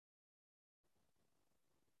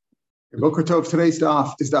Boker Tov, today's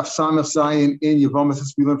daf is daf Samach Zayin in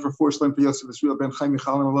Yevamos. We learned for 4 Shlem for Yosef Israel ben Chaim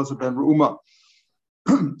Michal and Elazar ben Reuma.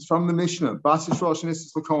 It's from the Mishnah. Bas Yisrael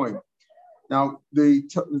Shenisis L'Kohen. Now,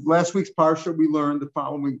 last week's parsha we learned the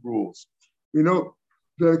following rules. We know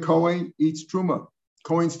the Kohen eats truma.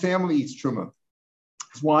 Kohen's family eats truma.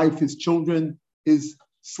 His wife, his children, his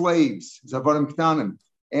slaves, his avodim k'nanim,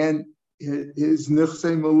 and his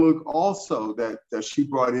nichsei maluk also that she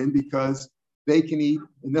brought in because they can eat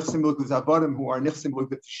nichsei maluk avodim who are nichsei maluk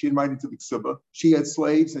that she had written into the ksuba. She had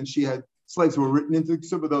slaves and she had slaves who were written into the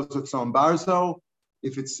ksuba. Those are tzon barzo.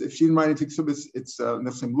 If she didn't write into ksuba, it's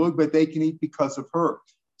nichsei maluk, but they can eat because of her.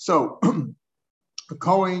 So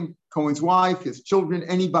Cohen's wife, his children,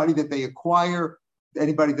 anybody that they acquire,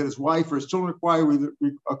 anybody that his wife or his children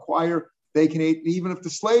acquire, they can eat. Even if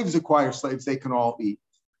the slaves acquire slaves, they can all eat.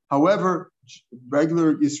 However,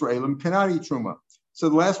 regular Yisraelim cannot eat truma. So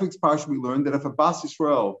the last week's parsha we learned that if a Bas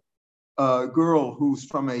Yisrael, a girl who's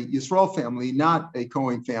from a Yisrael family, not a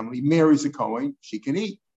Kohen family, marries a Kohen, she can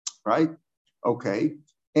eat, right? Okay.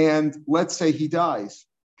 And let's say he dies.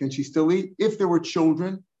 Can she still eat? If there were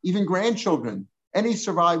children, even grandchildren, any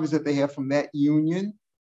survivors that they have from that union,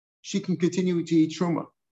 she can continue to eat truma.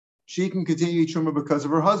 She can continue to eat truma because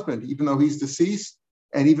of her husband, even though he's deceased,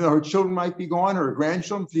 and even though her children might be gone, or her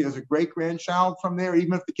grandchildren, if she has a great-grandchild from there,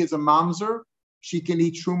 even if the kid's a mamzer, she can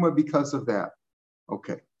eat truma because of that.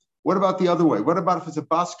 Okay. What about the other way? What about if it's a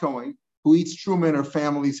Bas Kohen who eats truma in her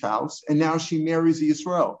family's house, and now she marries a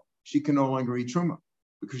Yisrael? She can no longer eat truma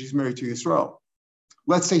because she's married to Yisrael.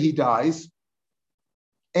 Let's say he dies,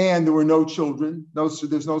 and there were no children,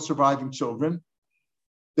 there's no surviving children,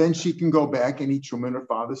 then she can go back and eat truma in her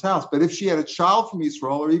father's house. But if she had a child from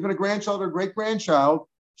Yisrael, or even a grandchild or great-grandchild,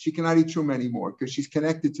 she cannot eat truma anymore because she's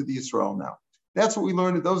connected to the Yisrael now. That's what we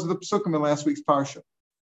learned. Those are the psukim in last week's parsha.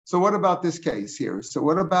 So what about this case here? So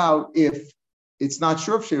what about if it's not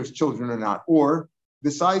sure if she has children or not, or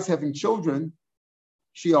besides having children,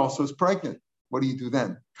 she also is pregnant? What do you do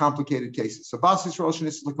then? Complicated cases. So Bas Yisrael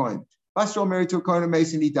Shenisis L'Kohen. Bas Yisrael married to a Kohen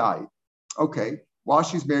Mason, he died. Okay. While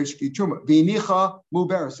she's married, she can eat truma. V'inicha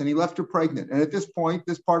muberes, and he left her pregnant. And at this point,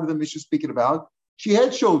 this part of the Mishnah speaking about, she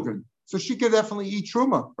had children. So she could definitely eat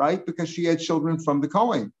truma, right? Because she had children from the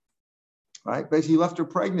Kohen, right? But he left her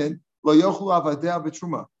pregnant. Lo yochlu avadeh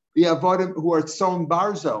b'truma. The avodim who are tzon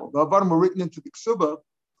barzel, the avodim were written into the ksuba.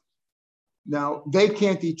 Now, they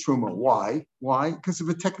can't eat truma. Why? Why? Because of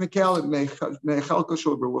a technicality. We'll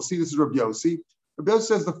see this is Rabbi Yossi. Rabbi Yossi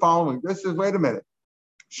says the following. This says, wait a minute.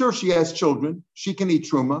 Sure, she has children. She can eat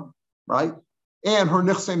truma, right? And her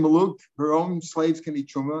nichsei maluk, her own slaves can eat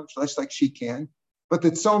truma, just like she can. But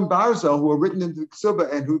the tzon barzel, who are written into the ksuba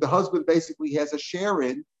and who the husband basically has a share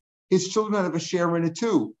in, his children have a share in it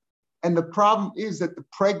too. And the problem is that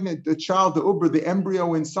the child, the uber, the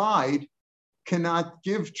embryo inside, cannot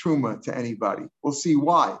give truma to anybody. We'll see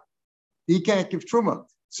why. He can't give truma.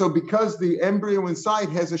 So because the embryo inside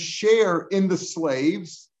has a share in the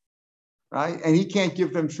slaves, right, and he can't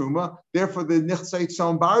give them truma, therefore the nichsei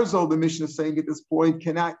tzon barzel, the Mishnah is saying at this point,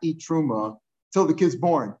 cannot eat truma till the kid's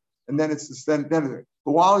born. And then but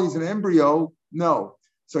while he's an embryo, no.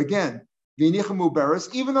 So again, v'inicha muberes,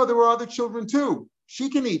 even though there were other children too, she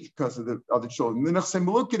can eat because of the other children. The nichsei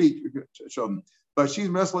maluk can eat children. But she's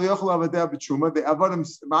meres lo yochel avadeh b'truma. The avodim,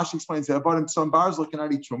 Rashi explains, the avodim tzon barzel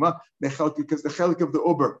cannot eat truma because the chelik of the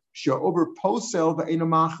uber, she'uber posel ve'eino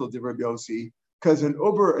machil de Rabbi Yossi, because an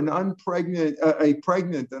uber, an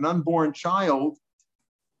unborn child,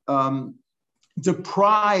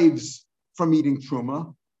 deprives from eating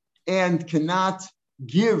truma and cannot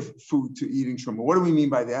give food to eating truma. What do we mean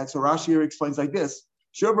by that? So Rashi here explains like this.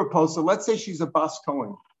 She'uber posel, let's say she's a Bas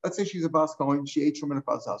Kohen. Let's say she's a Bas Kohen. She ate truma in her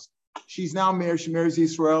father's house. She's now married. She marries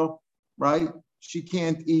Israel, right? She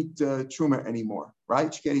can't eat truma anymore,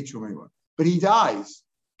 right? She can't eat truma anymore. But he dies.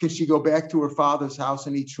 Can she go back to her father's house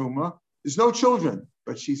and eat truma? There's no children,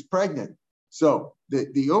 but she's pregnant. So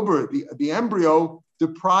the embryo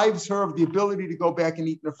deprives her of the ability to go back and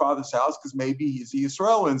eat in her father's house because maybe he's a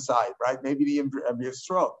Yisrael inside, right? Maybe the embryo is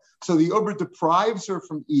Yisrael. So the uber deprives her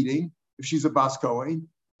from eating if she's a Bas Kohen.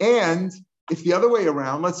 And if the other way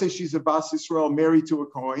around, let's say she's a Bas Yisrael married to a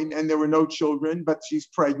Kohen and there were no children, but she's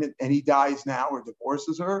pregnant and he dies now or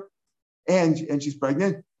divorces her, and she's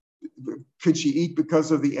pregnant, could she eat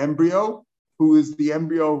because of the embryo? Who is the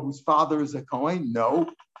embryo whose father is a Kohen? No.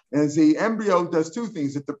 And the embryo does two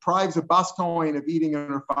things. It deprives a Bas Kohen of eating in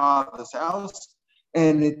her father's house,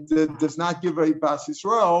 and it does not give a Bas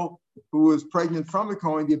Yisrael who is pregnant from the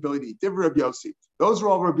Kohen the ability to eat. Divrei Rabbi Yossi. Those are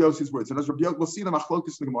all Rabbi Yossi's words. And as Rabbi Yossi, we'll see the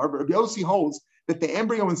machlokus in the Gemara, but Rabbi Yossi holds that the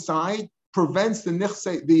embryo inside prevents the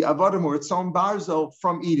avodim or tzon barzel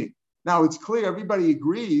from eating. Now it's clear everybody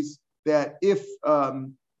agrees that if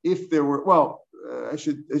there were, I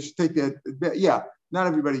should take that. Yeah, not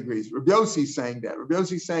everybody agrees. Rabbi Yossi is saying that. Rabbi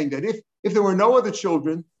Yossi is saying that if there were no other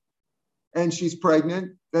children and she's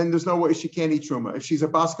pregnant, then there's no way she can't eat truma. If she's a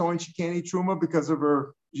bas Kohen, she can't eat truma because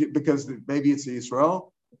maybe it's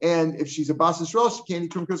Israel. And if she's a bas Israel, she can't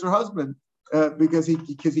eat truma because her husband, because he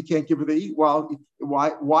can't give her to eat.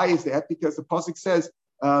 Why is that? Because the pasuk says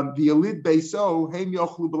v'yalid beiso heim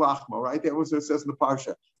yochlu b'lachmo. Right, that was what it says in the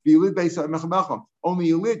parsha. V'yalid beiso mechamacham.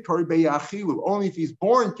 Only yalid kori beyachilu. Only if he's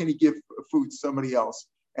born can he give food to somebody else.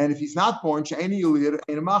 And if he's not born, she'eni yalid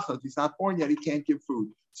ein machal. If he's not born yet, he can't give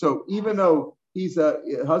food. So even though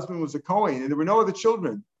her husband was a Kohen and there were no other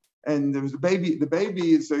children, and there was a baby, the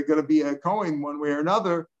baby is going to be a Kohen one way or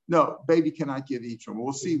another. No, baby cannot give each one.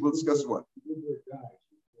 We'll see. We'll discuss what.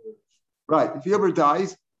 Right. If the Yibur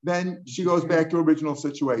dies, then she goes back to original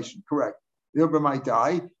situation. Correct. The Yibur might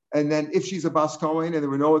die, and then if she's a Bas Kohen and there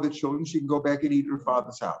were no other children, she can go back and eat at her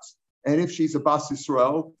father's house. And if she's a Bas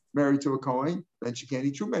Yisrael married to a Kohen, then she can't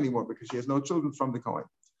eat truma anymore because she has no children from the Kohen.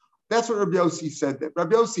 That's what Rabbi Yossi said. That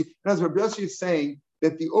Rabbi Yossi is saying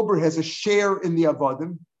that the Uber has a share in the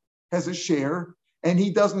Avodim, has a share, and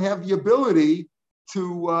he doesn't have the ability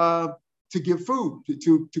to give food,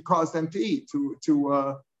 to cause them to eat,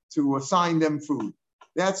 to assign them food.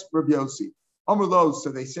 That's Rabbi Yossi. Amar lo, so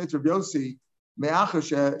they said to Rabbi Yossi,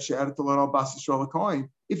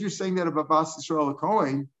 if you're saying that about Bas Yisrael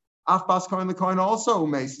Kohen, Af Bas Kohen the Kohen also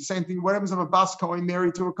makes the same thing. What happens if a Bas Kohen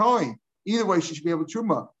married to a Kohen? Either way, she should be able to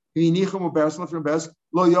truma. But if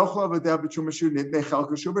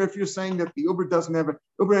you're saying that the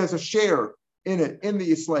Uber has a share in it, in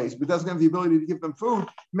the slaves, but doesn't have the ability to give them food, it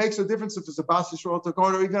makes a difference if it's a Bas Yisrael to a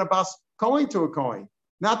Kohen or even a Bas Kohen to a Kohen.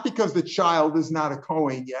 Not because the child is not a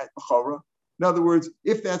Kohen yet, in other words,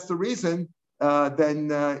 if that's the reason,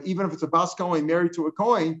 then even if it's a Bas Kohen married to a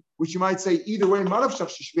Kohen, which you might say either way,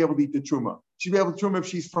 she should be able to eat the truma. She'd be able to truma if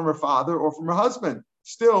she's from her father or from her husband.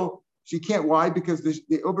 Still, she can't. Why? Because the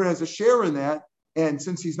Uber has a share in that, and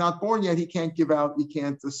since he's not born yet, he can't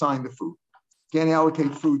assign the food, can't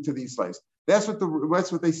allocate food to these slaves. That's what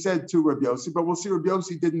they said to Rabbi Yossi, but we'll see Rabbi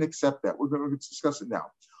Yossi didn't accept that. We're going to discuss it now.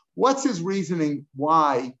 What's his reasoning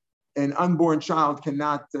why an unborn child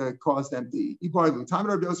cannot cause them to eat?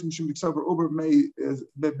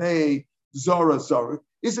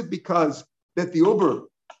 Is it because that the Uber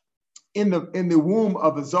in the womb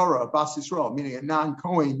of a Zara, Bas Yisrael, meaning a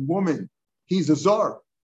non-Kohen woman, he's a Zar,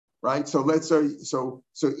 right? So let's say so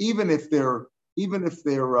even if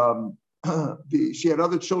she had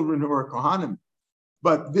other children who are Kohanim,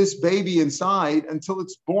 but this baby inside, until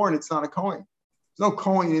it's born, it's not a Kohen. There's no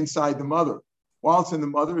Kohen inside the mother. While it's in the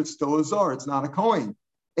mother, it's still a Zar. It's not a Kohen,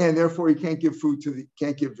 and therefore he can't give food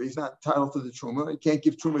he's not entitled to the truma. He can't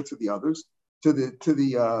give truma to the others, to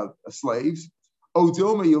the slaves. Or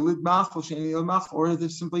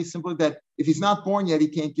there's simply that if he's not born yet, he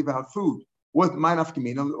can't give out food. What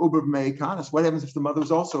happens if the mother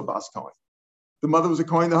was also a Bas Kohen? The mother was a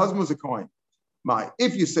Kohen, the husband was a Kohen.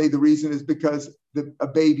 If you say the reason is because a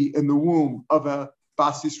baby in the womb of a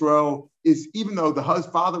Bas Yisrael is, even though the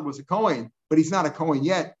father was a Kohen, but he's not a Kohen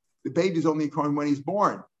yet, the baby's only a Kohen when he's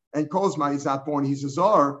born. And Kozma, he's not born, he's a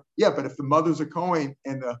Zar. Yeah, but if the mother's a Kohen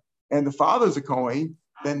and the father's a Kohen,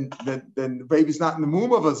 then the baby's not in the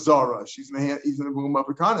womb of a Zara. He's in the womb of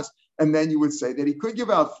a Kanas. And then you would say that he could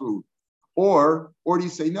give out food. Or do you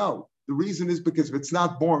say no? The reason is because if it's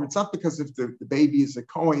not born, it's not because if the baby is a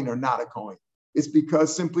Kohen or not a Kohen. It's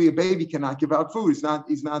because simply a baby cannot give out food. He's not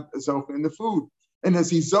a Zocha in the food. And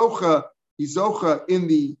as he's Zocha in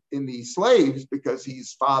the slaves because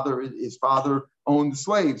his father owned the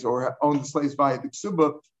slaves or owned the slaves via the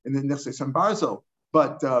Ksuba in the Nechses and Barzo.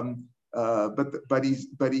 But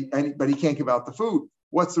he can't give out the food.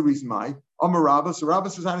 What's the reason? Rabba says,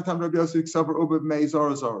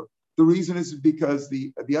 the reason is because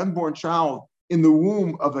the unborn child in the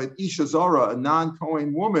womb of an Isha Zara, a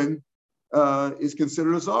non-Kohen woman, is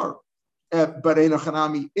considered a Zara. But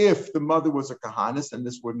if the mother was a Kahanis, then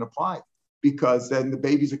this wouldn't apply, because then the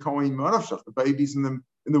baby's a Kohen Marafshach. The baby's in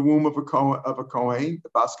the womb of a Kohen, the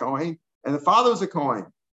Bas Kohen, and the father's a Kohen,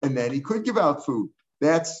 and then he could give out food.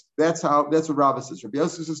 That's what Rabbi says. Rabbi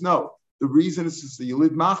Yosef says no. The reason is the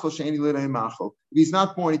Yilid Machal Sheni Yilid Ein Machal. If he's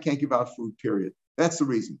not born, he can't give out food. Period. That's the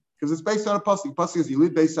reason, because it's based on a pasuk. Pasuk is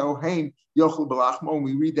Yilid Beisau Haim Yochel Belachmo, and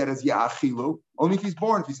we read that as Ya'achilu. Only if he's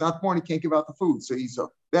born. If he's not born, he can't give out the food. So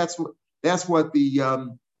that's what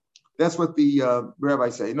the rabbi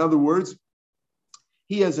say. In other words,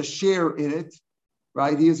 he has a share in it,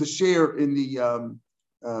 right? He has a share in the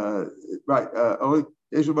right.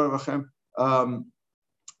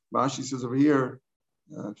 Rashi says over here,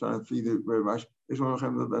 I'm trying to feed it very much.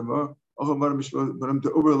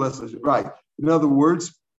 Right. In other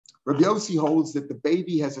words, Rabbi Yossi holds that the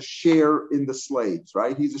baby has a share in the slaves,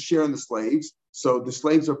 right? He's a share in the slaves, so the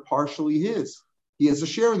slaves are partially his. He has a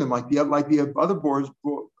share in them, like the other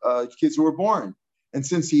kids who were born. And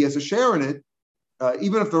since he has a share in it,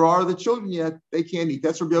 even if there are other children yet, they can't eat.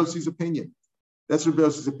 That's Rabbi Yossi's opinion. That's Rabbi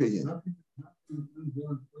Yossi's opinion.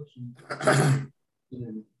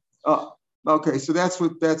 Okay, so that's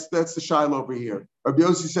the shiloh over here. Rabbi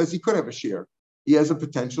Yossi says he could have a share. He has a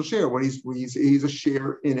potential share when he's a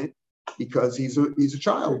share in it because he's a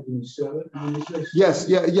child. Yes,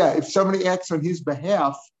 yeah. If somebody acts on his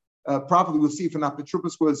behalf, probably we'll see if an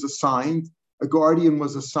apotropos was assigned, a guardian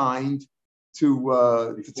was assigned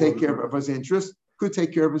to take care of his interest, could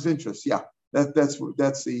take care of his interests. Yeah, that's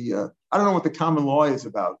the. I don't know what the common law is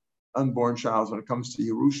about unborn child when it comes to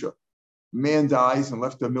Yerusha. Man dies and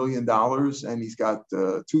left $1 million, and he's got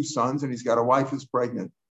 2 sons, and he's got a wife who's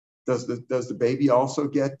pregnant. Does the baby also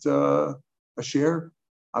get a share?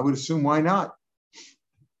 I would assume. Why not?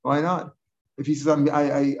 Why not? If he says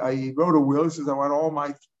I wrote a will, he says I want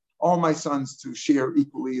all my sons to share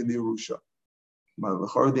equally in the Yerusha.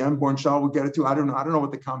 The unborn child will get it too. I don't know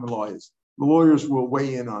what the common law is. The lawyers will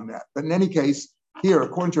weigh in on that. But in any case, here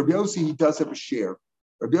according to Rabbi Yossi, he does have a share.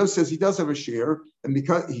 Rabbi Yossi says he does have a share, and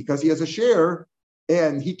because he has a share,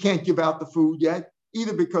 and he can't give out the food yet,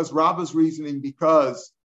 either because Rabba's reasoning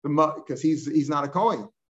because he's not a Kohen.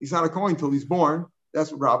 He's not a Kohen until he's born.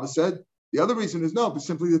 That's what Rabba said. The other reason is no, but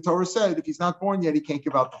simply the Torah said if he's not born yet, he can't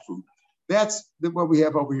give out the food. That's what we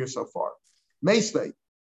have over here so far. Meisvei.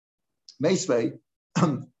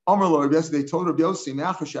 Amar yesterday told Rabbi Yossi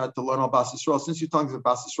Me'achashad to learn all Bas Yisrael. Since you're talking about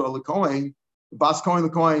Bas Yisrael the Kohen, Bas Kohen the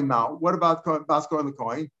Kohen now. What about Bas Kohen the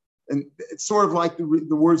Kohen? And it's sort of like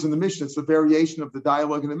the words in the Mishnah. It's a variation of the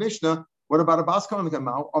dialogue in the Mishnah. What about a Bas Kohen the Kohen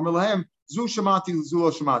now? Amar Lahem Zu Shamati Zu Lo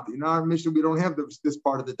Shamati. In our Mishnah, we don't have this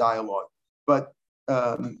part of the dialogue, but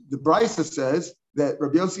the Brisa says that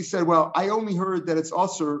Rabbi Yossi said, well, I only heard that it's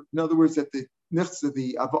also, in other words, that the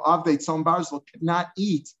Avdei Tzom Barzil cannot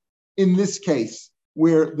eat in this case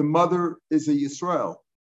where the mother is a Yisrael.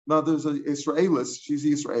 Mother's an Israelis, she's a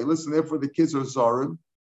Israelis, and therefore the kids are Zarim,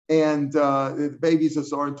 and the baby's a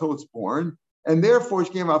Zar until it's born, and therefore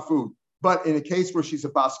she can't have food. But in a case where she's a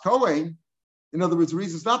Bas Kohen, in other words, the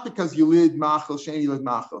reason is not because Yilid Machel, Sheni Yilid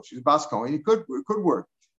Machel, she's a Bas Kohen, it could work.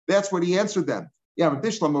 That's what he answered them. Yeah, but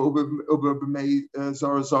if the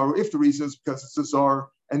reason is because it's a Zar,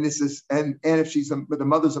 and this is and if she's the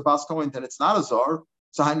mother's a Bas Kohen, then it's not a Zar.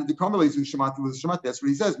 So that's what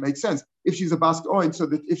he says. Makes sense. If she's a Bas Kohen, so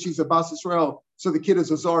that if she's a Bas Israel, so the kid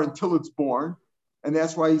is a Zar until it's born, and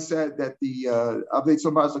that's why he said that the Avdei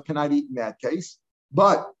Tzom Barzil cannot eat in that case.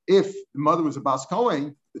 But if the mother was a Bas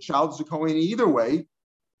Kohen, the child is a Kohen either way.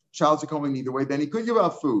 Then he could give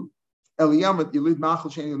out food. If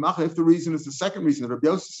the reason is the second reason that Rabbi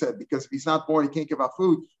Yossi said, because if he's not born, he can't give out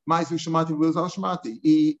food. It's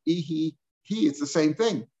the same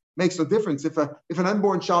thing. Makes no difference. If an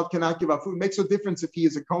unborn child cannot give out food, makes no difference if he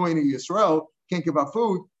is a Kohen or Yisrael, can't give out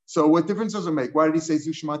food. So what difference does it make? Why did he say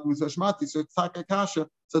Zushmati with Zushmati? So it's Takakasha.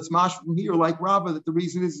 So it's mash from here, like Rabbah, that the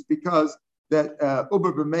reason is because that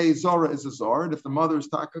Uber B'mei Zora is a Zor, and if the mother is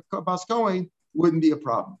Bas Kohen, wouldn't be a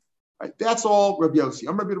problem. Right? That's all Rabbi Yossi.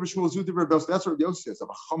 I'm Rabbi Shmuel Zuti Rabbi Yossi. That's what Rabbi Yossi says. The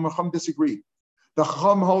Chacham disagree. The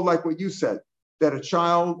Chacham hold like what you said, that an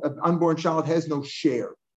unborn child has no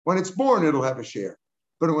share. When it's born, it'll have a share.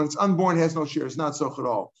 But when it's unborn, it has no share. It's not so at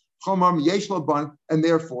all. And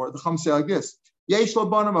therefore, the Chum say like this: if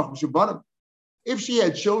she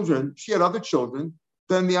had children, she had other children,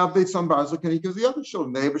 then the Avdei Tzom Barzil can eat because the other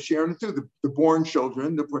children, they have a share in it too. The born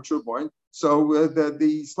children, the born. So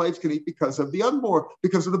the slaves can eat because of the unborn,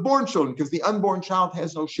 because of the born children, because the unborn child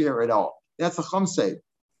has no share at all. That's the Chum say.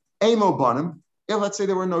 Emo banim. If let's say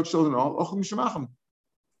there were no children at all,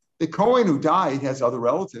 the Kohen who died has other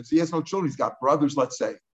relatives. He has no children. He's got brothers, let's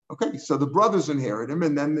say. Okay, so the brothers inherit him,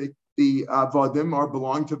 and then the Avadim are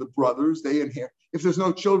belong to the brothers. They inherit. If there's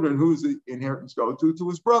no children, who's the inheritance go to? To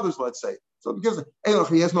his brothers, let's say. So because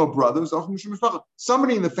he has no brothers,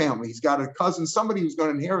 somebody in the family, he's got a cousin, somebody who's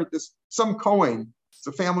going to inherit this, some Kohen, it's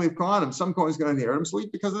a family of Kohanim, some Kohen is going to inherit him, so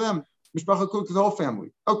eat because of them. Mishpacha Kuk is the whole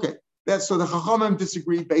family. Okay, that's so the Chachamim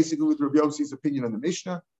disagree basically with Rabbi Yossi's opinion on the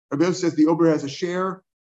Mishnah. Rabbi Yossi says the Uber has a share,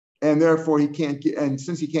 and therefore he can't get, and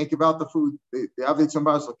since he can't give out the food, the Avdei Tzom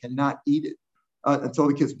Barzil cannot eat it until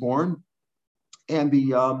the kid's born, and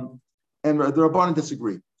the Rabbanan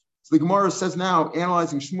disagree. So the Gemara says now,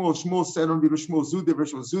 analyzing Shmuel said on Shmuel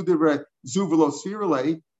Zuvelo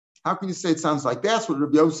Sfirale. How can you say it sounds like that's what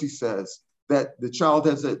Rabbi Yossi says, that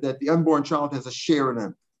the unborn child has a share in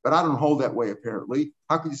them. But I don't hold that way, apparently.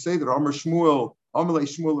 How could you say that? Amar Shmuel, Amalei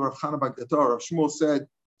Shmuel, Rav Chana Bagdatar. Shmuel said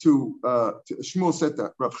to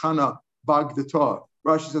Rav Chana Bagdatar.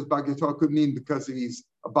 Rashi says Bagdatar could mean because he's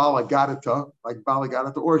a Balagadata, like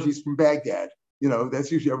Balagadata, or he's from Baghdad.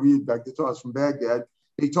 That's usually I read Bagdatar is from Baghdad.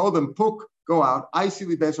 He told them, Puk, go out. I see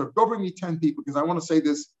the best. Go bring me 10 people because I want to say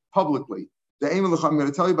this publicly. The aim of I'm going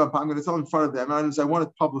to tell you about. I'm going to tell in front of them. And I want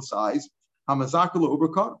it publicized. Hamazakala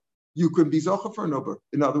Uberkar. You could be zocha for an Uber.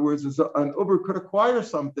 In other words, an Uber could acquire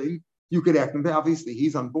something. You could act. Obviously,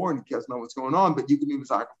 he's unborn. He doesn't know what's going on. But you could be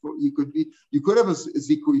mazaka. You could have a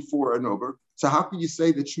zikui for an Uber. So how can you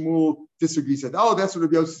say that Shmuel disagrees? Said, oh, that's what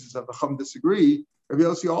Rabbi Yossi says. The Chum disagree. Rabbi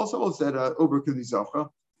Yossi also said Uber could be zocha.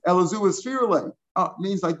 Elazu is fearless.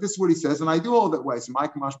 Means like this is what he says, and I do all that way. So my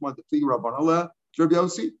kamashma the plea Rabban Allah, Rabbi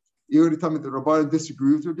Yossi. You're going to tell me that Rabban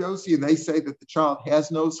disagree with Rabbi Yossi, and they say that the child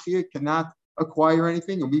has no schiyah, cannot acquire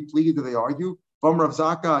anything, and we plead that they argue. From Rav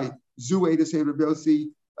Zakai, Zuei to say Rabbi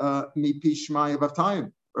Yossi, mi pi shmaya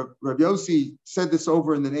v'tayim. Rabbi Yossi said this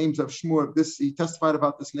over in the names of Shmuel. He testified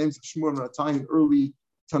about this names of Shmuel and V'tayim in early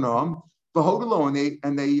Tanam. V'hodelo,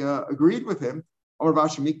 and they agreed with him. Amar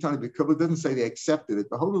Vashi Miktani B'Kubla doesn't say they accepted it.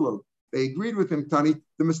 V'hodelo, they agreed with him. Tani,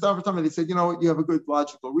 the Mustafa Tani, they said, you have a good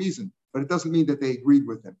logical reason, but it doesn't mean that they agreed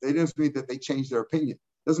with him. It doesn't mean that they changed their opinion.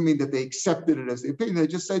 It doesn't mean that they accepted it as the opinion. They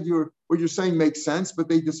just said what you're saying makes sense, but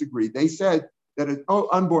they disagreed. They said that an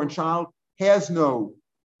unborn child has no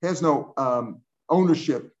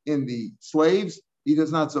ownership in the slaves. He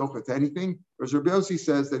does not zocha to anything, whereas Rabbi Yossi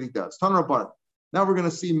says that he does. Tanur Banim. Now we're going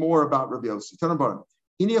to see more about Rabbi Yossi. Tanur Banim.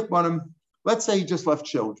 Hiniach Banim. Let's say he just left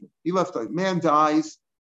children. He left a man dies.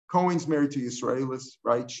 Cohen's married to Yisraelis,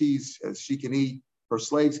 right? She can eat. Her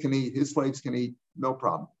slaves can eat. His slaves can eat. No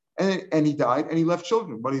problem. And he died, and he left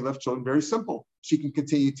children. But he left children very simple. She can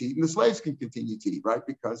continue to eat, and the slaves can continue to eat, right?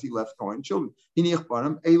 Because he left Cohen children. Hiniach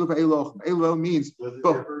Banim. Elo means,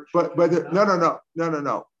 no.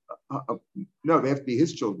 No, they have to be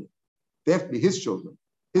his children. They have to be his children.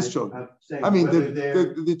 His children. I mean,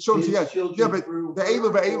 the children, yeah, but the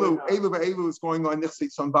Elu is going on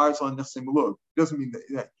Nichse Son Barzal and Nichse Malug. Doesn't mean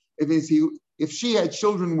that if she had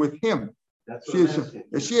children with him,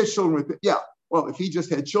 if she has children with well, if he just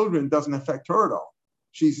had children, it doesn't affect her at all.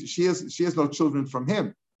 She has no children from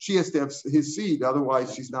him. She has to have his seed,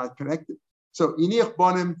 otherwise she's not connected. So Yiniach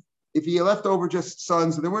Bonim, if he left over just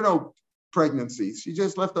sons, and there were no pregnancies, she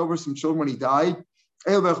just left over some children when he died.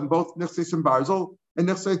 Both Nichse and Barzal. And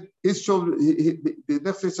his children, the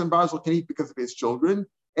Nechse and Barzal can eat because of his children,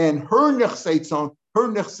 and her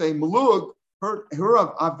Nechse Malug, her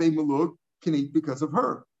of Avdei Malug can eat because of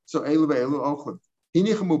her. So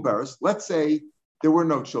let's say there were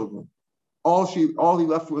no children. All he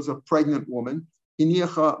left was a pregnant woman. Nobody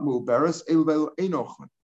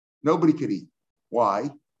could eat. Why?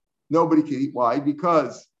 Nobody could eat. Why?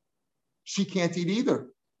 Because she can't eat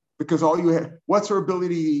either. Because what's her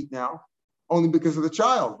ability to eat now? Only because of the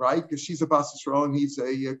child, right? Because she's a Bas Yisrael and he's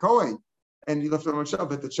a Kohen. And he left her on child,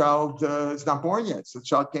 but the child is not born yet. So the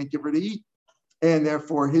child can't give her to eat. And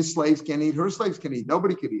therefore, his slaves can't eat, her slaves can eat.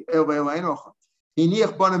 Nobody can eat. Okay,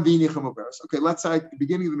 let's say at the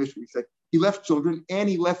beginning of the Mishnah, we said he left children and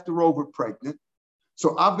he left her over pregnant.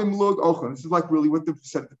 So Avdim Lug Ochan, this is like really what they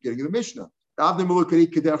said at the beginning of the Mishnah. Avdim Lug can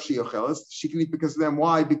eat Kedech Sheyocheles. She can eat because of them.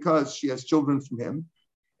 Why? Because she has children from him.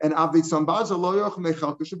 And Avdei Son Barzal lo yochel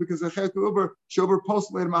mechalkashu because the Chek Uber shover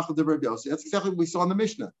post later machal de Rabbi Yossi. That's exactly what we saw in the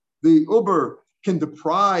Mishnah. The Uber can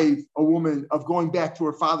deprive a woman of going back to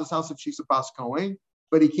her father's house if she's a Bas Kohen,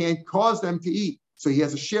 but he can't cause them to eat. So he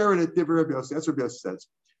has a share in it. Rabbi Yossi. That's what Rabbi Yossi says.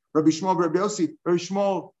 Rabbi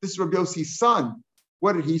Shmuel, this is Rabbi Yossi's son.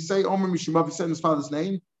 What did he say? Omer Mishumav, he said in his father's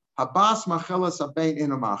name. Habas machelas habein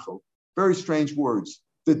enamachel. Very strange words.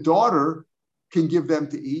 The daughter can give them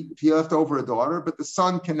to eat if he left over a daughter, but the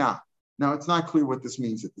son cannot. Now, it's not clear what this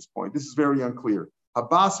means at this point. This is very unclear.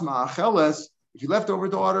 Habas ma'acheles, if you left over a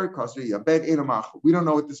daughter, it costs you a bed in a machel. We don't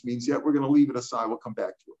know what this means yet. We're going to leave it aside. We'll come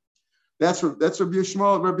back to it. That's Rabbi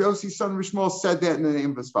Shmuel. Rabbi Yossi's son, Rabbi Shmuel, said that in the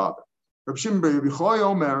name of his father. Rabbi Shimon Rabbi Choy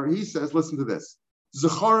Omer, he says, listen to this.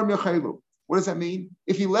 Zecharim yachelu. What does that mean?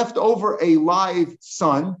 If he left over a live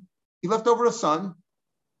son, he left over a son,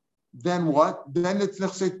 then what? Then it's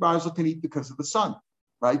Nechse Barzal can eat because of the son,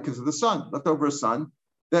 right? Because of the son, left over a son.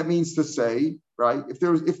 That means to say, right? If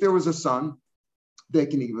there was a son, they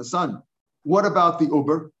can eat the son. What about the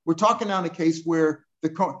Uber? We're talking now in a case where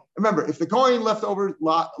remember, if the Kohen left over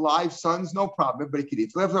live sons, no problem, but he could eat.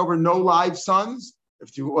 If he left over no live sons, if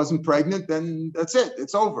she wasn't pregnant, then that's it.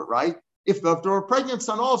 It's over, right? If left over a pregnant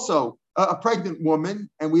son, also a pregnant woman,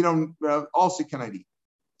 and we don't also cannot eat.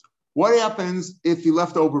 What happens if he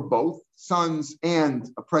left over both sons and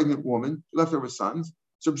a pregnant woman? He left over sons.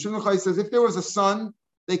 So B'Shimon Chai says if there was a son,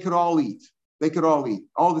 they could all eat. They could all eat.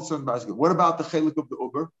 All the sons basically. What about the chelik of the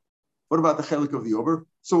uber? What about the chelik of the uber?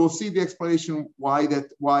 So we'll see the explanation why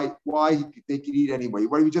they could eat anyway.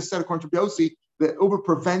 What we just said according to Yossi, the uber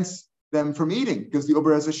prevents them from eating because the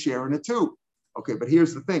uber has a share in it too. Okay, but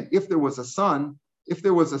here's the thing: if there was a son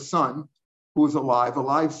who was alive, a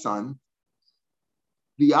live son,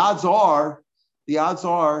 the odds are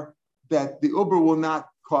that the uber will not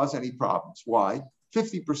cause any problems. Why?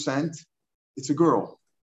 50%, it's a girl,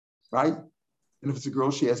 right? And if it's a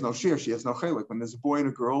girl, she has no share. She has no chelik. When there's a boy and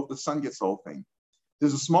a girl, the son gets the whole thing.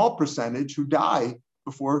 There's a small percentage who die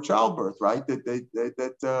before childbirth, right?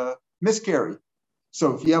 That miscarry.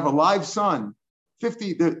 So if you have a live son,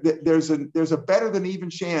 50, there's a better than even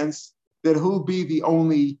chance that he'll be the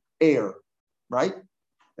only heir, right?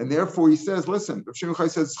 And therefore he says, listen, if Shimon Chai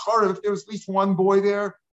says, if there was at least one boy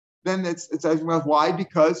there, then it's why?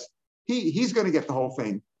 Because he's going to get the whole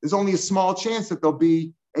thing. There's only a small chance that there'll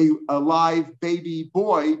be a live baby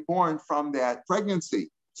boy born from that pregnancy,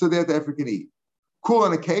 so that they ever can eat. Cool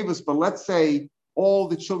in a kavus, but let's say all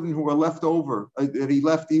the children who were left over, that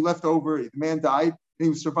he left over, the man died, and he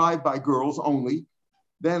was survived by girls only,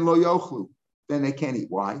 then lo yochlu, then they can't eat.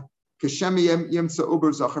 Why? Because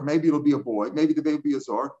maybe it'll be a boy, maybe the baby will be a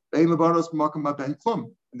zor, and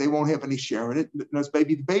they won't have any share in it. And as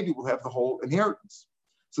the baby will have the whole inheritance.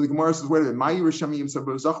 So the Gemara says, wait a minute, why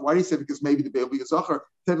do you say because maybe the baby will be a zachar?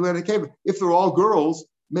 If they're all girls,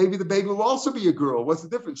 maybe the baby will also be a girl. What's the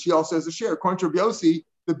difference? She also has a share. According to Rabbi Yossi,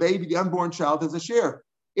 the baby, the unborn child, has a share.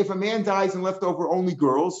 If a man dies and left over only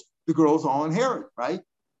girls, the girls all inherit, right?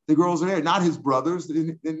 The girls inherit, not his brothers.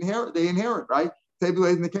 They inherit, right? And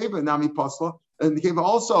the keva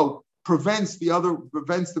also deprives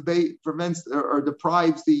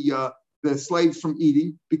the slaves from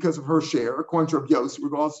eating because of her share, according to Rabbi Yossi,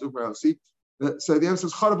 regardless of Rabbi Yossi. So the answer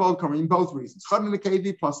is chadav coming in both reasons. Chad in the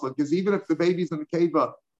keva plus, because even if the baby's in the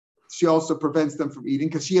keva, she also prevents them from eating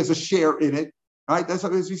because she has a share in it. Right? That's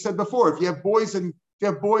what, as we said before. If you have boys and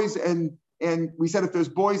we said if there's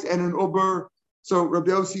boys and an uber, so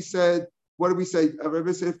Rabbi Yossi said, what did we say? Rabbi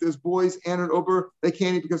Yossi said if there's boys and an uber, they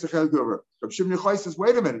can't eat because of chelik uber. Rabbi Shimon Yochai says,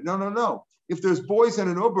 wait a minute, no. If there's boys and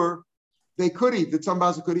an uber, they could eat. The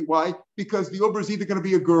Tzambaz could eat. Why? Because the uber is either going to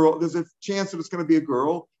be a girl. There's a chance that it's going to be a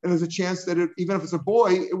girl, and there's a chance that even if it's a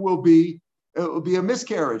boy, it will be a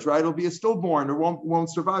miscarriage, right? It'll be a stillborn, or won't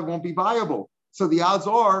survive, won't be viable. So the odds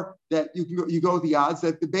are that you go with the odds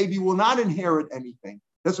that the baby will not inherit anything.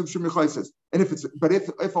 That's what Shimon Yochai says. And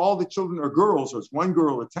if all the children are girls, or it's one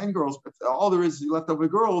girl or 10 girls, if all there is left over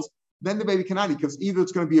girls, then the baby cannot eat because either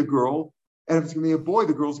it's going to be a girl, and if it's going to be a boy,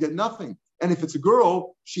 the girls get nothing. And if it's a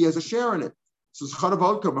girl, she has a share in it. So it's and then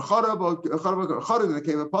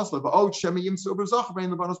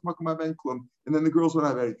the girls won't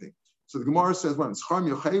have anything. So the Gemara says, what do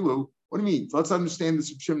you mean? Let's understand this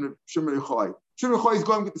from Shimon Yochai. Shimon Yochai is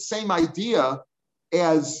going with the same idea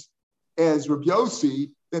as Rabbi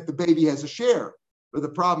Yossi, that the baby has a share. But the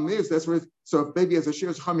problem is, so if baby has a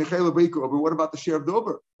share, but what about the share of the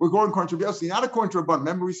uber? We're going according to Rabbi Yossi, not according to Rabban.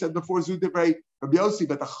 Remember we said before, Zudivrei Rabbi Yossi,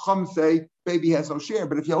 but the Chum say baby has no share.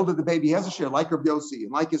 But if you hold that the baby has a share, like Rabbi Yossi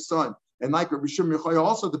and like his son, and like Rabbi Shimon Yochai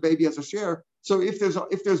also, the baby has a share. So if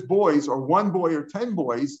there's boys, or one boy or 10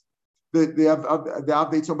 boys, the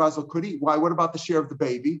Avdei Tzom could eat. Why? What about the share of the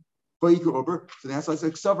baby? So that's why I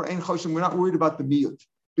said, we're not worried about the miyut.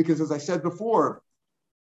 Because as I said before,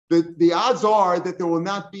 the odds are that there will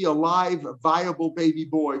not be a live, viable baby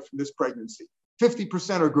boy from this pregnancy.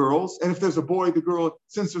 50% are girls. And if there's a boy,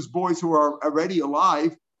 since there's boys who are already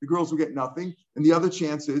alive, the girls will get nothing. And the other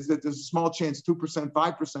chance is that there's a small chance, 2%,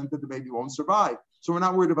 5%, that the baby won't survive. So we're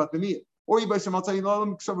not worried about the miyut. Or we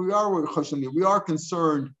are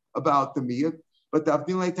concerned about the miyut, but the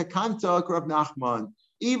Avdin Takanta Rav Nachman,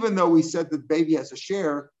 even though we said that the baby has a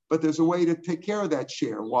share, but there's a way to take care of that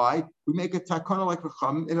share. Why? We make a takana like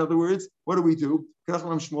Chacham. In other words, what do we do? Let's say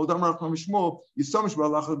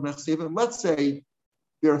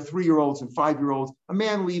there are 3-year-olds and 5-year-olds. A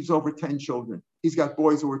man leaves over 10 children. He's got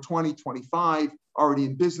boys who are 20, 25, already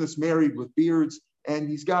in business, married with beards, and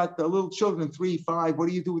he's got the little children, 3, 5. What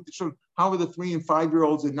do you do with the children? How are the 3 and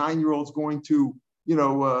 5-year-olds and 9-year-olds going to,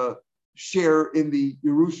 share in the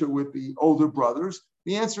Yerusha with the older brothers?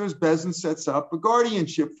 The answer is Bezin sets up a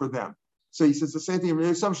guardianship for them. So he says the same thing.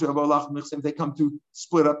 If they come to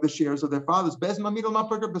split up the shares of their fathers,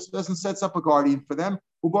 Bezin sets up a guardian for them,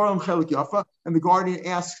 and the guardian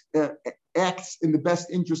acts in the best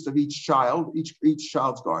interest of each child, each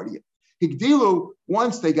child's guardian. Higdilu,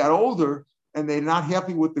 once they got older, and they're not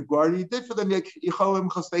happy with the guardian did for them, they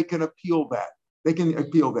can appeal that. They can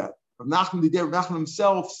appeal that. Rav Nachman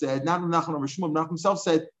himself said, not Rav Nachman or Shmuel, Rav Nachman himself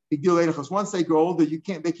said, once they grow older, they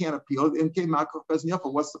can't appeal it.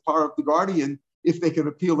 What's the power of the guardian if they can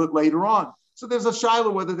appeal it later on? So there's a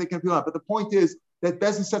shiloh whether they can appeal it. But the point is that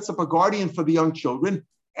Bezin sets up a guardian for the young children,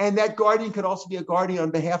 and that guardian could also be a guardian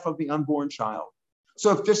on behalf of the unborn child.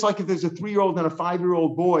 So if there's a 3-year-old and a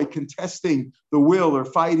 5-year-old boy contesting the will or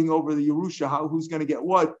fighting over the Yerusha, who's going to get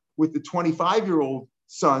what, with the 25-year-old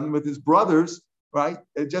son, with his brothers, right?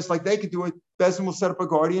 Just like they could do it, Bezin will set up a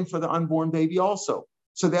guardian for the unborn baby also.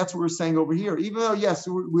 So that's what we're saying over here. Even though, yes,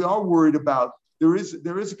 we are worried about, there is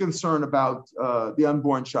a concern about the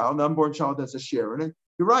unborn child. The unborn child has a share in it.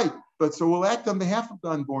 You're right. But so we'll act on behalf of the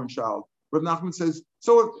unborn child. Rav Nachman says,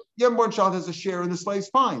 so if the unborn child has a share in the slaves,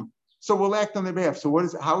 fine. So we'll act on their behalf. So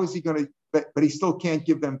how is he going to, but he still can't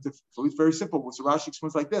give them to, so it's very simple. So Rashi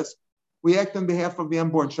explains like this. We act on behalf of the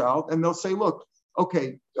unborn child, and they'll say, look,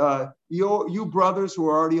 okay, you brothers who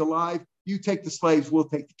are already alive, you take the slaves, we'll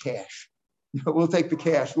take the cash. We'll take the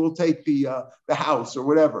cash. We'll take the house or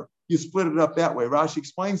whatever. You split it up that way. Rashi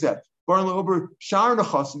explains that. Rashi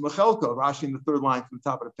in the third line from the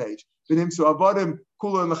top of the page.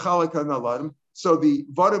 So the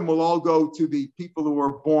vadim will all go to the people who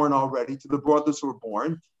were born already, to the brothers who were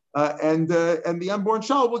born, and the unborn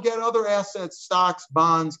child will get other assets, stocks,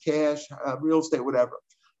 bonds, cash, real estate, whatever.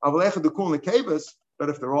 But if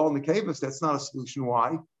they're all in the kavas, that's not a solution.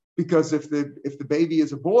 Why? Because if the baby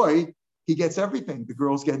is a boy, he gets everything. The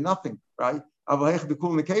girls get nothing, right? And if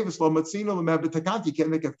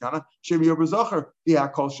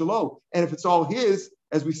it's all his,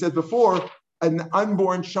 as we said before, an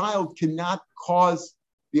unborn child cannot cause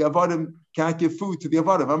the avadim, can't give food to the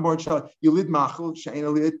avadim. Unborn child, yulid machal,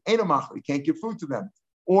 she'ena lid, ena machal. He can't give food to them.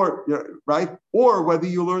 Or right, or whether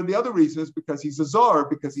you learn the other reason is because he's a zar,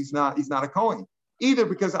 because he's not a Kohen. Either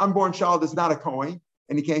because unborn child is not a Kohen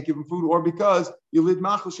and he can't give him food, or because yulid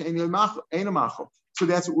machal, she'ena machal. So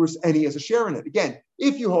that's what and he has a share in it. Again,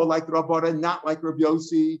 if you hold like the Rabbana, not like Rabbi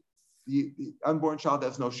Yossi, the unborn child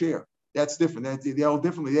has no share. That's different. They're all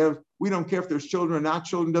differently. We don't care if there's children or not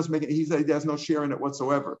children. Doesn't make it. He has no share in it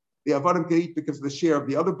whatsoever. The avadim can eat because of the share of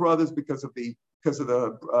the other brothers, because of the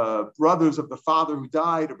brothers of the father who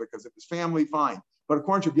died, or because of his family. Fine. But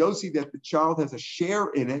according to Yossi, that the child has a share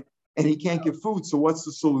in it and he can't give food. So what's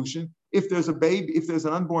the solution? If there's a baby, if there's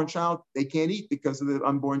an unborn child, they can't eat because of the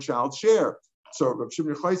unborn child's share. So Rav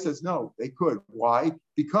Shimon Yochai says no, they could. Why?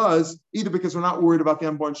 Because we're not worried about the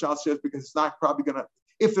unborn child's shares, because it's not probably going to.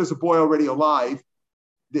 If there's a boy already alive,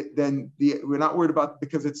 then we're not worried about,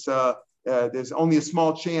 because it's there's only a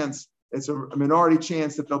small chance, it's a minority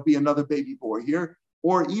chance that there'll be another baby boy here.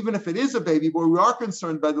 Or even if it is a baby boy, we are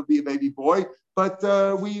concerned that there'll be a baby boy, but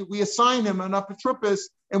we assign him an apotropos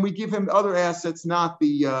and we give him other assets, not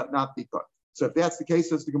the cut. So if that's the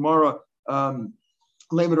case, that's the Gemara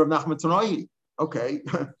Lamed Rav Nachman Tanoi. Okay,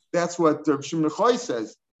 that's what Rav Shimon Yochai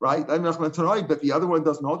says, right? Lamed Rav Nachman Tanoi, but the other one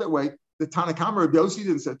doesn't hold that way. The Tanakama, Rabbi Yossi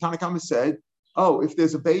didn't say. Tanakama said, "Oh, if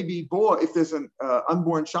there's a baby boy, if there's an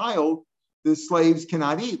unborn child, the slaves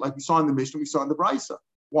cannot eat." Like we saw in the Mishnah, we saw in the Brisa.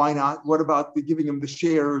 Why not? What about giving him the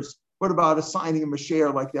shares? What about assigning him a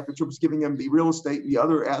share, like the Apotropos giving him the real estate and the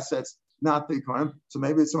other assets, not the economy? So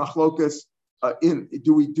maybe it's a machlokas.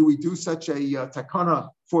 Do we do such a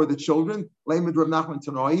takana for the children? Lamed Rav Nachman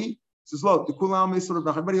Tanoi says, "Look, the kulam is sort of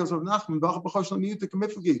everybody else Rav Nachman.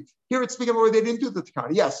 Here it's speaking where they didn't do the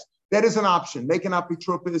takana. Yes." That is an option. They cannot be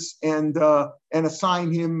trupis and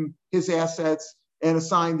assign him his assets and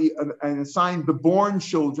assign the born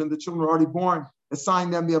children, the children already born,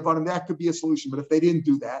 assign them the avadim. That could be a solution. But if they didn't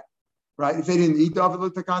do that, right? If they didn't eat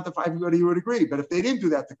David Takana, everybody would agree. But if they didn't do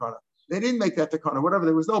that takana, they didn't make that takana, whatever.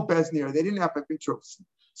 There was no beznir. They didn't have to be trupis.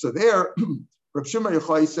 So there, Rav Shimon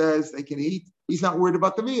Yochai says they can eat. He's not worried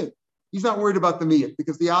about the miyat. He's not worried about the miyat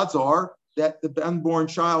because the odds are that the unborn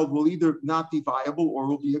child will either not be viable or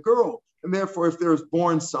will be a girl. And therefore, if there's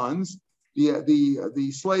born sons,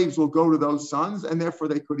 the slaves will go to those sons, and therefore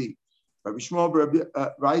they could eat. Rabbi Shmuel,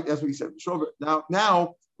 right, as we said.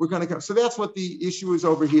 Now we're going to come. So that's what the issue is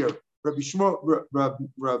over here. Rabbi Shmuel, Rabbi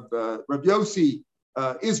Yossi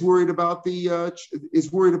is worried about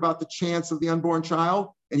the chance of the unborn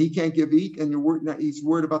child, and he can't give eat, and he's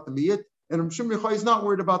worried about the miyat. And Rabbi Shimon Yochai is not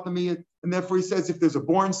worried about the miyat, and therefore he says if there's a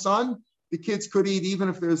born son, the kids could eat even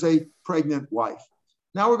if there's a pregnant wife.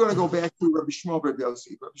 Now we're going to go back to Rabbi Shmuel Rabbi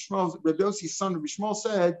Yossi. Rabbi Yossi's son, Rabbi Shmuel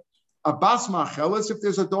said, "Abbas macheles, if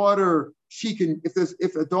there's a daughter,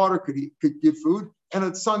 if a daughter could give food and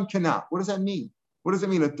a son cannot." What does that mean? What does it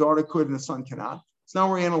mean a daughter could and a son cannot? So now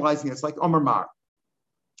we're analyzing it. It's like Omar Mar.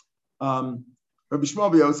 Rabbi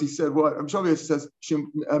Shmuel Yossi said what? Rabbi Shmuel Yossi says,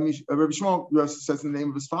 Rabbi Shmuel Yossi says in the name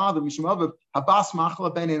of his father, Mishum Aviv, Habas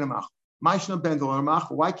Machla Ben Enamach. Why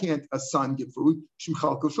can't a son get food?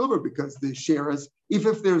 Because the share is,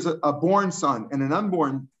 if there's a born son and an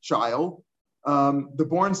unborn child, the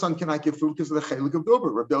born son cannot get food because of the chelik of the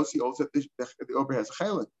ober. Rabbi Yossi holds that the ober has a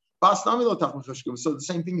chelik. So the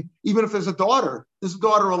same thing, even if there's a daughter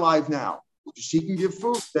alive now, she can give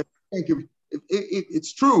food. That can't give.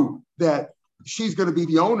 It's true that she's going to be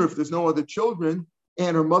the owner if there's no other children,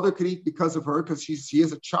 and her mother could eat because of her because she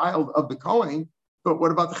is a child of the Kohen. But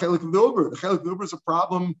what about the chelik of the ober? The chelik of the ober is a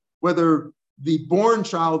problem whether the born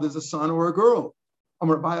child is a son or a girl.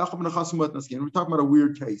 We're talking about a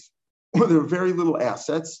weird case where there are very little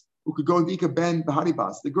assets who could go dika ben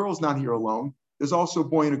b'haribas. The girl's not here alone. There's also a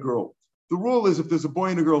boy and a girl. The rule is if there's a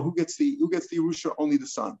boy and a girl, who gets the Yerusha? Only the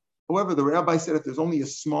son. However, the rabbi said if there's only a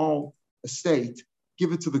small estate,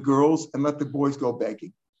 give it to the girls and let the boys go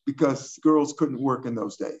begging because girls couldn't work in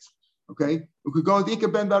those days. Okay? We could go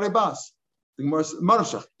dika ben b'haribas.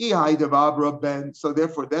 So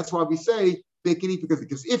therefore, that's why we say they can eat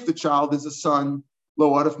because if the child is a son,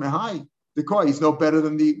 lo arif mehai, he's no better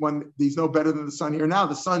than the son here now.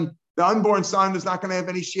 The unborn son is not going to have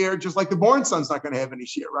any share, just like the born son's not going to have any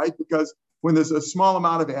share, right? Because when there's a small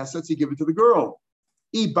amount of assets, you give it to the girl.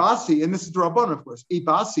 Ibasi, and this is the Rabban, of course.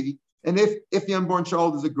 Ibasi, and if the unborn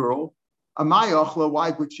child is a girl, Amayachla,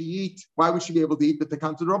 why would she eat? Why would she be able to eat? But to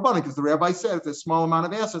come to the Rabbanan, because the rabbi said if there's a small amount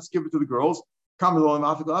of assets, give it to the girls. The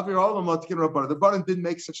Rabbanan didn't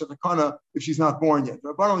make such a takana if she's not born yet.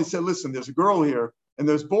 The Rabbanan only said, listen, there's a girl here and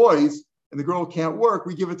there's boys, and the girl can't work.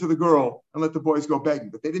 We give it to the girl and let the boys go begging.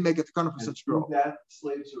 But they didn't make a takana for such a girl. That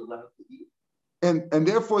slaves are allowed to eat. And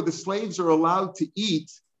therefore the slaves are allowed to eat.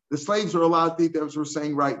 The slaves are allowed to eat, as we're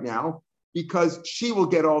saying right now, because she will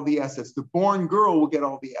get all the assets. The born girl will get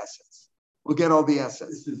all the assets.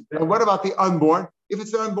 And what about the unborn? If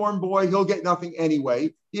it's an unborn boy, he'll get nothing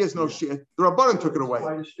anyway. He has no shit. The Rabbanan took it away. It's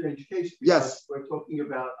quite a strange case. Yes. We're talking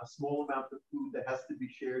about a small amount of food that has to be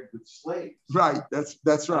shared with slaves. Right. That's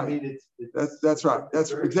right. I mean, that's right.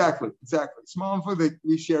 That's exactly. Small amount of food that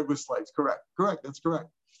we shared with slaves. Correct. That's correct.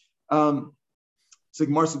 So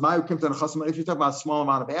Gemara says, if you're talking about a small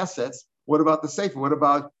amount of assets, what about the sefer? What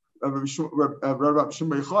about Rabbi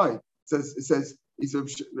Shimon Yochai? It says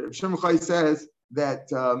Shimon Yochai says that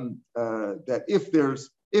that if there's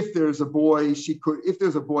a boy, if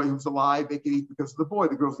there's a boy who's alive, they can eat because of the boy.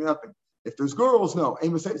 The girls get nothing. If there's girls, no.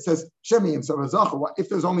 Amos says Shemiim Sarazacha. If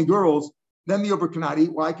there's only girls, then the Ober cannot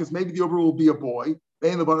eat. Why? Because maybe the Ober will be a boy.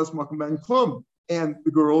 And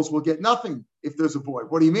the girls will get nothing if there's a boy.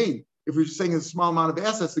 What do you mean? If you're just saying it's a small amount of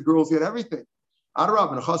assets, the girls get everything.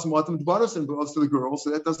 Adarab and Chasim Watam Dbarasim belongs to the girls, so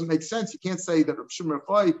that doesn't make sense. You can't say that Rav Shimon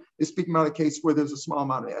Yochai is speaking about a case where there's a small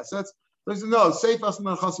amount of assets. But he says, no, Seif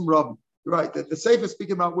Asman Chasim Rabim. You're right. That the Seif is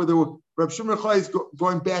speaking about whether Rav Shimon Yochai is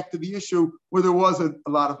going back to the issue where there was a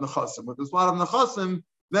lot of Nechasim. When there's a lot of Nechasim,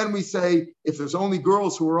 then we say if there's only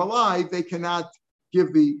girls who are alive, they cannot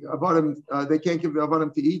give the Avadim. They can't give the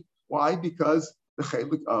Avadim to eat. Why? Because the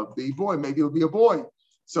chelik of the boy. Maybe it'll be a boy.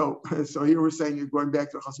 So here we're saying you're going back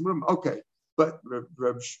to the Chasim Rabim. Okay. But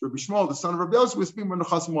Rabbi Shmuel, the son of Rabbi Yosef, was speaking about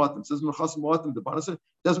Nechasim Muatim. Says Nechasim Muatim, the Banasan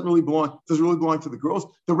doesn't really belong to the girls.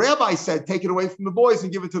 The rabbi said, take it away from the boys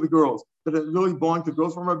and give it to the girls. But it really belonged to the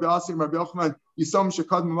girls. From Rabbi Yosef and Rabbi Yochanan, Yisam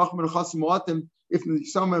Shekad Memachim Nechasim Muatim. If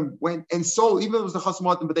someone went and sold, even if it was Nechasim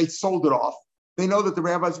Muatim, but they sold it off, they know that the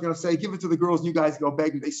rabbis are going to say, give it to the girls and you guys go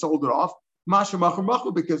begging. They sold it off. Masha Machur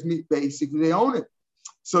Machur, because basically they own it.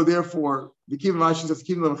 So therefore, the Kiva Masha says,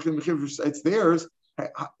 it's theirs.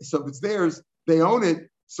 So if it's theirs, they own it.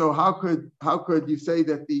 So how could you say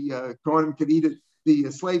that the Kohanim could eat it,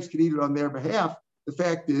 the slaves could eat it on their behalf? The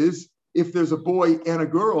fact is, if there's a boy and a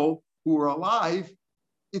girl who are alive,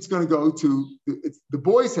 it's going to go to the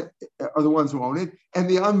boys are the ones who own it, and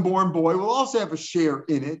the unborn boy will also have a share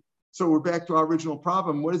in it. So we're back to our original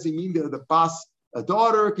problem. What does he mean there? The bas, a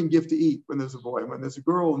daughter can give to eat when there's a boy, when there's a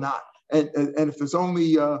girl, not. And if there's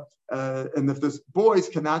only and if there's boys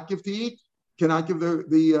cannot give to eat, cannot give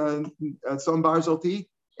the son barzal to eat,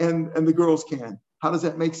 and the girls can. How does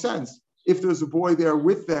that make sense? If there's a boy there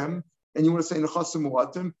with them, and you want to say nechasim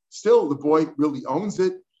muatim, still the boy really owns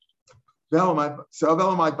it. My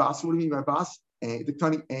boss. What do you mean, my boss? The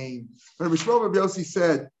tani aim. When Rabbi Yossi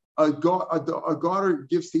said a daughter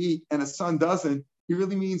gives to eat and a son doesn't, he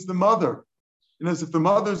really means the mother. And as if the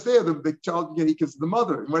mother's there, the child can eat because of the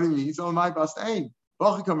mother. And what do you mean? He's on my boss aim.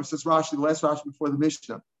 Bachikamer says Rashi, the last Rashi before the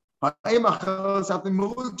Mishnah.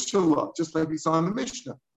 Just like we saw in the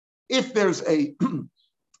Mishnah. If there's the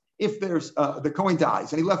Kohen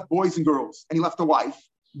dies and he left boys and girls and he left a wife,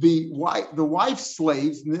 the wife's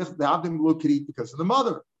slaves, the Abdim could eat because of the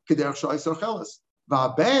mother.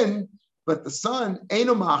 But the son, that's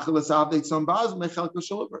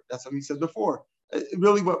what we said before.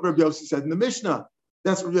 Really what Rabbi Yossi said in the Mishnah.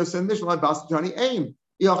 That's what Rabbi Yossi said in the Mishnah, like Basitani aim.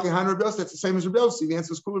 That's the same as Rabbi Yossi. The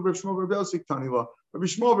answer is cool. Rabbi Shmuel, Rabbi Yossi, Tani law. Rabbi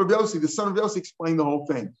Shmuel, Rabbi Yossi, the son of Rabbi Yossi, explained the whole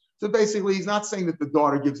thing. So basically, he's not saying that the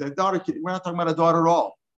daughter gives that daughter. We're not talking about a daughter at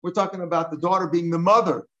all. We're talking about the daughter being the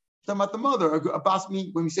mother. We're talking about the mother. A bas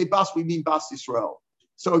when we say bas, we mean bas Yisrael.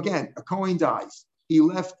 So again, a Kohen dies. He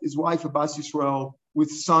left his wife, a bas Yisrael,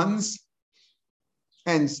 with sons,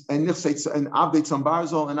 and Avdei Tzon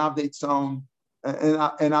Barzol, and Avdei Tzon,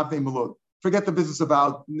 and Avdei Malud. Forget the business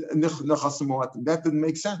about Nechasim Moatim. That didn't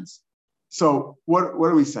make sense. So what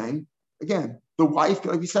are we saying? Again, the wife,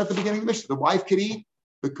 like we said at the beginning of the Mishnah, the wife could eat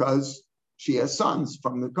because she has sons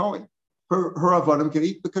from the Kohen. Her Avodim can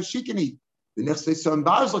eat because she can eat. The Nechsei Son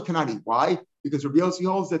Barzil cannot eat. Why? Because Rabbi Yossi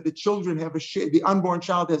holds that the children have a share, the unborn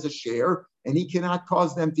child has a share, and he cannot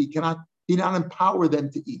cause them to, he cannot empower them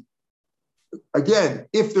to eat. Again,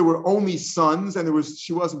 if there were only sons and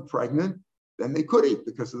she wasn't pregnant, then they could eat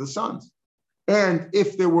because of the sons. And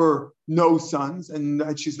if there were no sons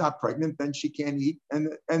and she's not pregnant, then she can't eat,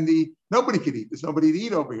 and nobody could eat. There's nobody to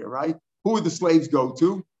eat over here, right? Who would the slaves go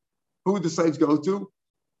to?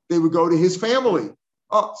 They would go to his family.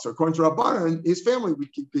 Oh, so according to Rabbanan, his family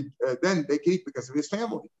then they could eat because of his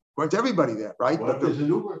family. According to everybody there, right? What if there's an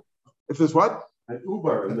Uber? If there's what? An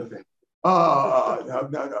Uber in the family.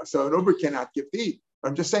 No. So an Uber cannot give to eat.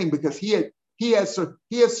 I'm just saying because he has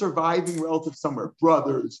surviving relatives somewhere,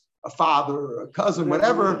 brothers, a father, a cousin,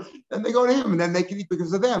 whatever, and they go to him, and then they can eat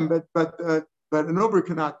because of them. But an Uber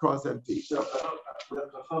cannot cause them to eat. So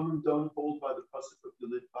the Chachamim don't hold by the pasuk of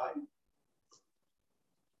Yilid Bai?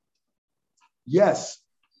 Yes,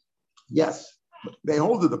 they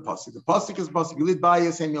hold to the pasuk. The pasuk is pasuk Yilid Bai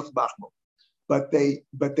Yasem Yoch Bachmo, but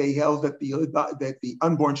they held that the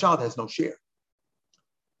unborn child has no share.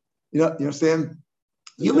 You understand?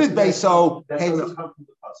 Yilid Bai so that doesn't come from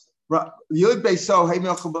the pasuk. Right, Yilid Bai so hey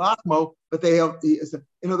Yoch Bachmo, but they have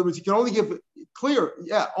in other words, you can only give clear.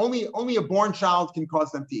 Yeah, only a born child can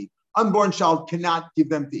cause them to eat. Unborn child cannot give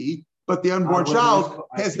them to eat, but the unborn child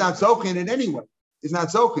has not zochin in any way. Is not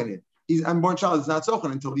zochin in. His unborn child is not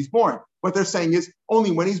zochin until he's born. What they're saying is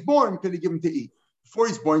only when he's born can he give him to eat. Before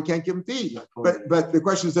he's born, can't give him to eat. But the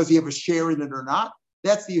question is, does he have a share in it or not?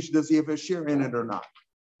 That's the issue. Does he have a share in it or not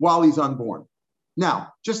while he's unborn?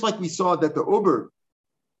 Now, just like we saw that the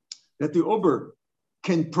Uber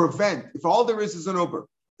can prevent, if all there is an Uber,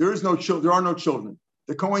 there are no children.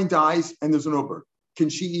 The Kohen dies and there's an Uber. Can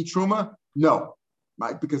she eat truma? No,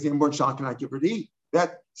 right? Because the unborn child cannot give her to eat.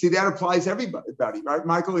 That applies to everybody, right?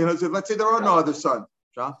 Michael, let's say there are no other sons,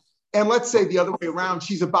 and let's say the other way around,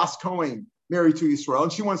 she's a Bas Kohen married to Yisrael,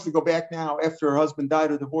 and she wants to go back now after her husband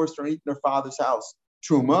died or divorced her and eat in her father's house.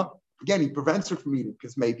 Truma, again, he prevents her from eating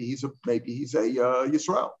because maybe he's a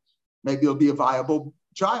Yisrael. Maybe he'll be a viable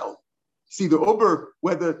child. See, the Uber,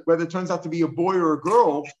 whether it turns out to be a boy or a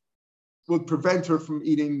girl, would prevent her from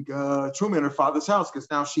eating truma in her father's house because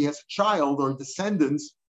now she has a child or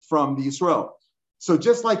descendants from the Yisrael. So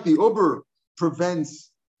just like the Uber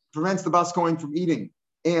prevents the Bas Kohen from eating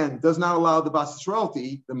and does not allow the Bas Yisrael to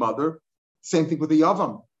eat, the mother, same thing with the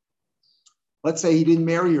Yavam. Let's say he didn't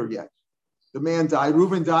marry her yet. The man died.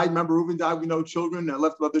 Reuben died. Remember, Reuben died with no children and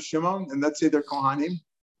left brother Shimon. And let's say they're Kohanim.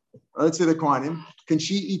 Can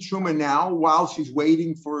she eat truma now while she's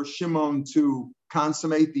waiting for Shimon to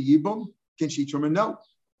consummate the Yibum? Can she eat truma?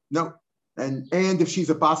 No. And if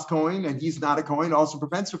she's a Bas Kohen and he's not a Kohen, also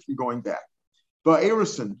prevents her from going back. But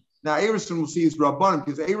Arison, we'll see is Rabbanim,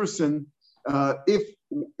 because Arison, if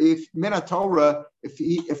Minatorah,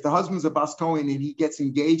 if the husband's a Bas Kohen and he gets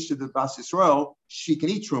engaged to the Bas Yisrael, she can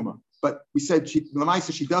eat truma. But we said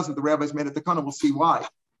Lamaisa she doesn't. The rabbis made it the kana. We'll see why.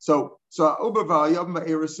 So Uberva Yavma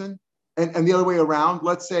Arison, and the other way around.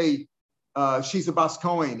 Let's say she's a Bas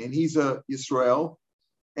Kohen and he's a Yisrael,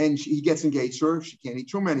 and he gets engaged to her. She can't eat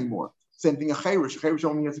truma anymore. Same thing a Chayrish. Chayrish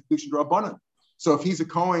only has a kedusha Rabbanan. So if he's a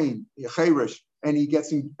Kohen, a Chayrish, and he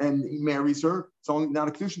marries her, it's only not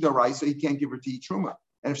a kedusha Darai, so he can't give her to eat truma.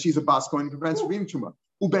 And if she's a Bas Kohen, he prevents her from eating truma.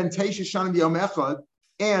 Uben Teisha Shanim Yom Echad,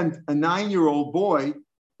 and a 9-year-old boy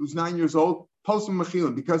who's 9 years old, postum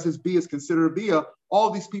mechilim, because his bia is considered a bia. All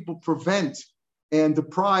these people prevent and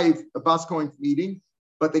deprive a Bas Kohen from eating,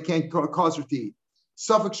 but they can't cause her to eat.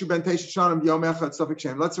 Suffolk Shuben Teisha Shanim Yom Echad Suffolk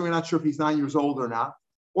Shem. Let's say we're not sure if he's 9 years old or not.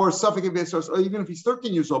 Or Suffolk or even if he's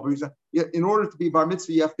 13 years old, but in order to be bar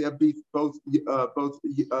mitzvah, you have to have both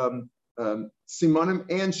simonim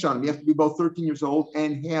and shanim. You have to be both 13 years old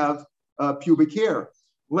and have pubic hair.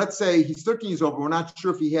 let's say he's 13 years old, but we're not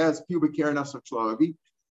sure if he has pubic hair, Nasach Shloavi,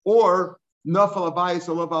 or Nafal Abayis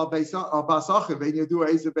or Laval Basachiv, and you do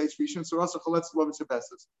Eza Base Rishon, so Rasa Chaletz Lovitz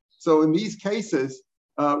Abesis. So in these cases,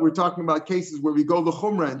 we're talking about cases where we go the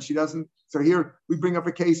Chumra and she doesn't. So here we bring up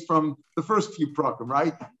a case from the first few prakim,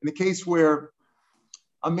 right? In the case where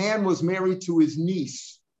a man was married to his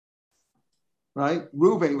niece, right?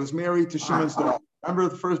 Reuven was married to Shimon's daughter. Remember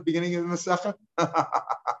the first beginning of the Masechah?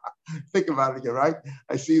 Think about it again, right?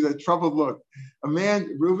 I see the troubled look.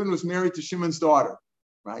 Reuven was married to Shimon's daughter,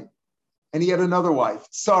 right? And he had another wife,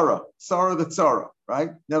 Sarah the Tzara,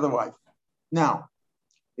 right? Another wife. Now,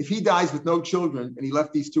 if he dies with no children and he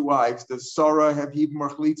left these two wives, does Sarah have Yibum or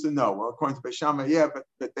Chalitza? No. Well, according to Beis Shammai, yeah, but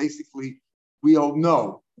basically we all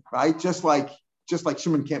know, right? Just like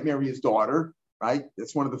Shimon can't marry his daughter, right?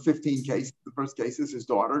 That's one of the 15 cases. The first case is his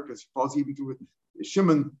daughter, because he falls even to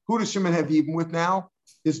Shimon. Who does Shimon have Yibum with now?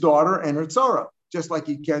 His daughter and her Tzara. Just like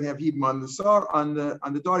he can't have Yibum on the Tzara, on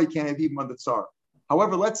the daughter, he can't have Yibum on the Tzara.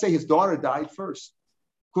 However, let's say his daughter died first.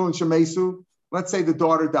 Kulin Shemesu, let's say the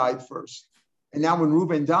daughter died first. And now when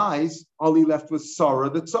Reuben dies, all he left was Sarah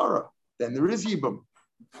the Tzara. Then there is Yibum.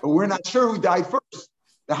 But we're not sure who died first.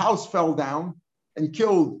 The house fell down and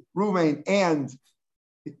killed Reuben and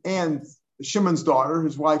Shimon's daughter,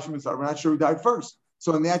 his wife Shimon's daughter. We're not sure who died first.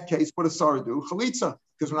 So in that case, what does Sarah do? Chalitza,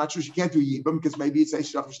 because we're not sure she can't do Yibum, because maybe it's a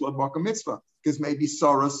Shach Shlod Marka Mitzvah, because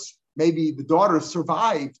maybe the daughter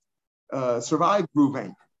survived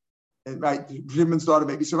Reuven. And right, Shimon's daughter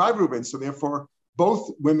maybe survived Reuven. So therefore,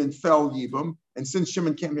 both women fell Yibum, and since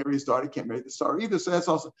Shimon can't marry his daughter, he can't marry the Sarah either. So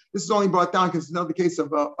this is only brought down because it's another case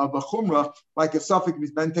of a chumrah, like a suffix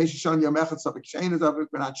is ben teisha shon yom echad suffix shein is we're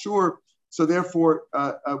not sure. So therefore,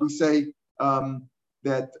 we say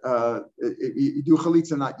that you do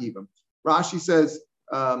chalitza, not Yibum. Rashi says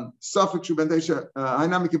suffix ben teisha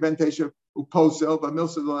hanamik ben teisha uposel but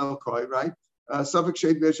milsa le'el koi, right? Suffix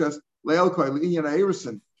shed v'eshas le'el koi le'inyan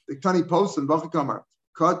ha'erison the tani posen v'chakamar.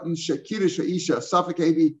 Cotton Shakira Shaisha, Suffolk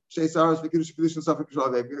AB, Shaysaras, Vikidish Kedushin, Suffolk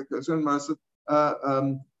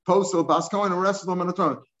Postal, Bascoin, and rest of them on the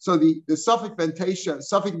throne. So the Suffolk Ventasha,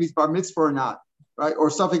 Suffolk if he's bar mitzvah or not, right? Or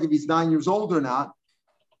Suffolk if he's 9 years old or not,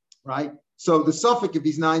 right? So the Suffolk if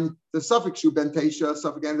he's 9, the Suffolk Shu Bentasha,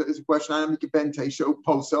 Suffolk is a question. I make a Bentasha,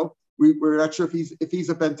 Postal. We're not sure if he's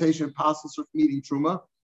a Bentasha apostle for meeting Truma,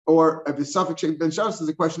 or if his Suffolk Shu Ben Shabbos is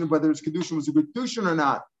a question of whether his Kedushin was a good Kedushin or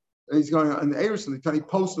not. He's going on the Eirson, the Tani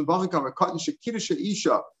Post and Vachikam, Cotton Shakidisha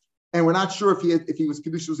Isha, and we're not sure if he was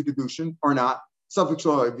Kedushin was a Kedushin or not. Suffix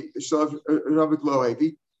Loevi, Ravik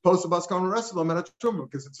Loevi, Post of Baskon and rest of them at a Truma,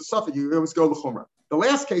 because it's a suffix. You always go to Chumrah. The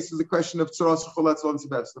last case is the question of Tzoras Choletz Lon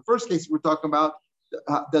Sebetz. The first case we're talking about,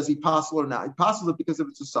 does he passel or not? He passels it because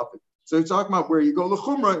it's a suffix. So you're talking about where you go to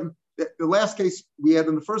Chumrah. The last case we had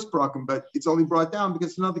in the first prakim, but it's only brought down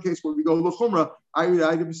because it's another case where we go l'chumra. I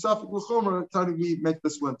be suffix l'chumra. We make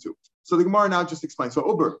this one too. So the Gemara now just explains. So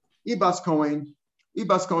Uber Ibas Kohen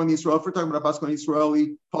Yisrael. If we're talking about Ibas Kohen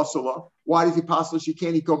Yisraeli pasula, why does he pasula? She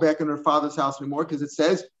can't go back in her father's house anymore because it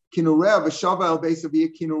says kinurea v'shava el beisavia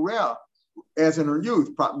kinurea. As in her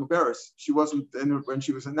youth, Prat Muberis, she wasn't when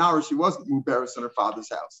she was a Nara, she wasn't Muberis in her father's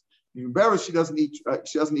house. Muberis, she doesn't eat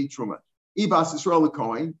truma. Ibas Yisrael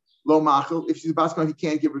Kohen. Lo machel, if she's a bas kohen, he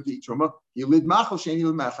can't give her the truma. You lid machel, sheni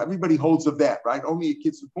lid machel. Everybody holds of that, right? Only a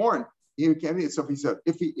kid's born. He can't. So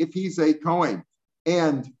if he's a kohen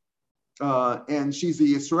and she's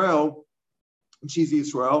the Yisrael,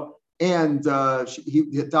 and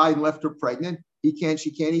he died and left her pregnant, she can't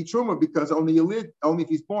eat truma because only if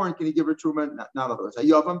he's born can he give her truma, not others.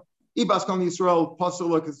 Yavam ibas kohen Yisrael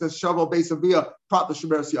pasula because it says shavel beis avia prat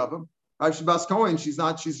l'shaberes yavam. She's Bas Kohen. She's a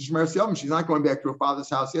Shemeres Yavim. She's not going back to her father's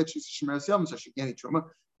house yet. She's a Shemeres Yavim, so she can't eat truma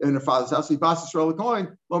in her father's house. Bas Yisrael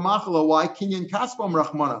Kohen. Lo machalo. Why Kinyan Kaspam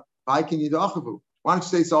Rachmana? Why Kinyan Dachavu? Why don't you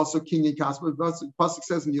say it's also Kinyan Kaspam? Pasuk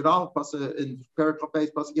says in Yudal, in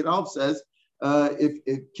Perikopes, Pasuk Yudal says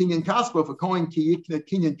if Kinyan Kaspo, if a Kohen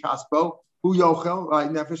Kinyan Kaspo, who Yochel,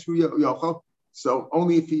 right? Nefesh who Yochel. So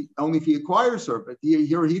only if he acquires her, but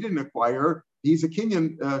here he didn't acquire her. He's a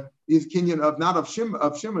Kinyan. He's a Kinyan of not of Shimon.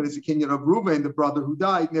 He's a Kinyan of Reuven, the brother who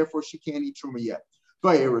died, and therefore she can't eat truma yet.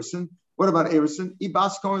 By Erison, what about Erison?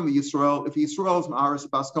 Ibas Kohen Yisrael. If Yisrael's Ma'aris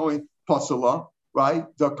Ibas Kohen Pasala, right?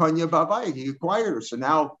 The Kanya Babai, he acquired her, so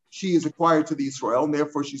now she is acquired to the Israel, and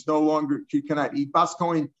therefore she cannot eat. Bas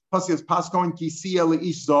Kohen Pasias Pas Kohen Kisiya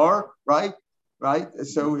Leish Zar, right?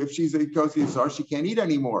 So if she's a Kohen Zar, she can't eat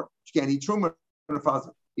anymore. She can't eat truma. Ibas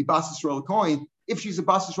Yisrael Kohen. If she's a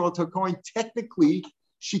Bas Yisrael to Kohen, technically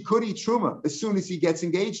she could eat truma as soon as he gets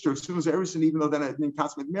engaged to her, as soon as Erison, even though then it didn't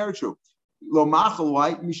consummate marriage to. Lo machal,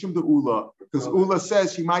 why? Mishum de Ula. Because Ula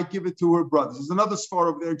says she might give it to her brothers. There's another svar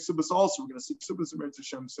over there in Ksubas also. We're going to see Ksubas in Eretz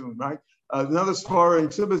Hashem soon, right? Another svar in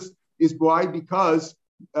Ksubas is why? Because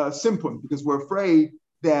simpon, because we're afraid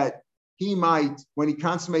that he might, when he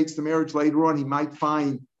consummates the marriage later on, he might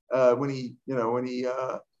find when he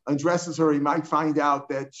undresses her, he might find out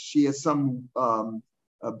that she has some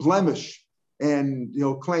blemish, and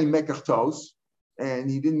he'll claim mekachtos, and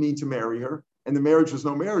he didn't mean to marry her, and the marriage was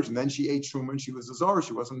no marriage, and then she ate truma and she was a zara,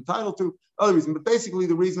 she wasn't entitled to. Other reason, but basically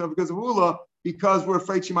the reason because of Ula, because we're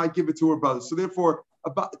afraid she might give it to her brothers. So therefore,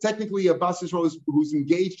 technically a Bas Yisrael who's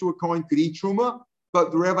engaged to a Kohen could eat truma,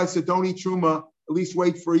 but the rabbi said don't eat truma. At least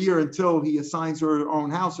wait for a year until he assigns her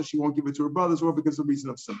own house, so she won't give it to her brothers, or because of the reason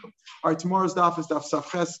of simple. All right, tomorrow's daf is daf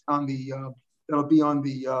Safches on the that'll be on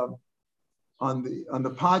the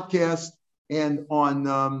podcast, and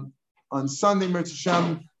on Sunday, Mirz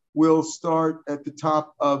Hashem, we'll start at the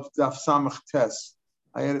top of daf Samach Tes.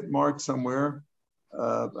 I had it marked somewhere.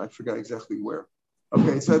 I forgot exactly where.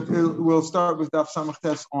 Okay, so we'll start with daf Samach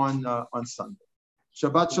Tes on Sunday.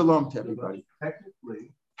 Shabbat Shalom to everybody.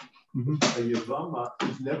 Technically, a Yavama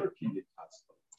is never kiyut.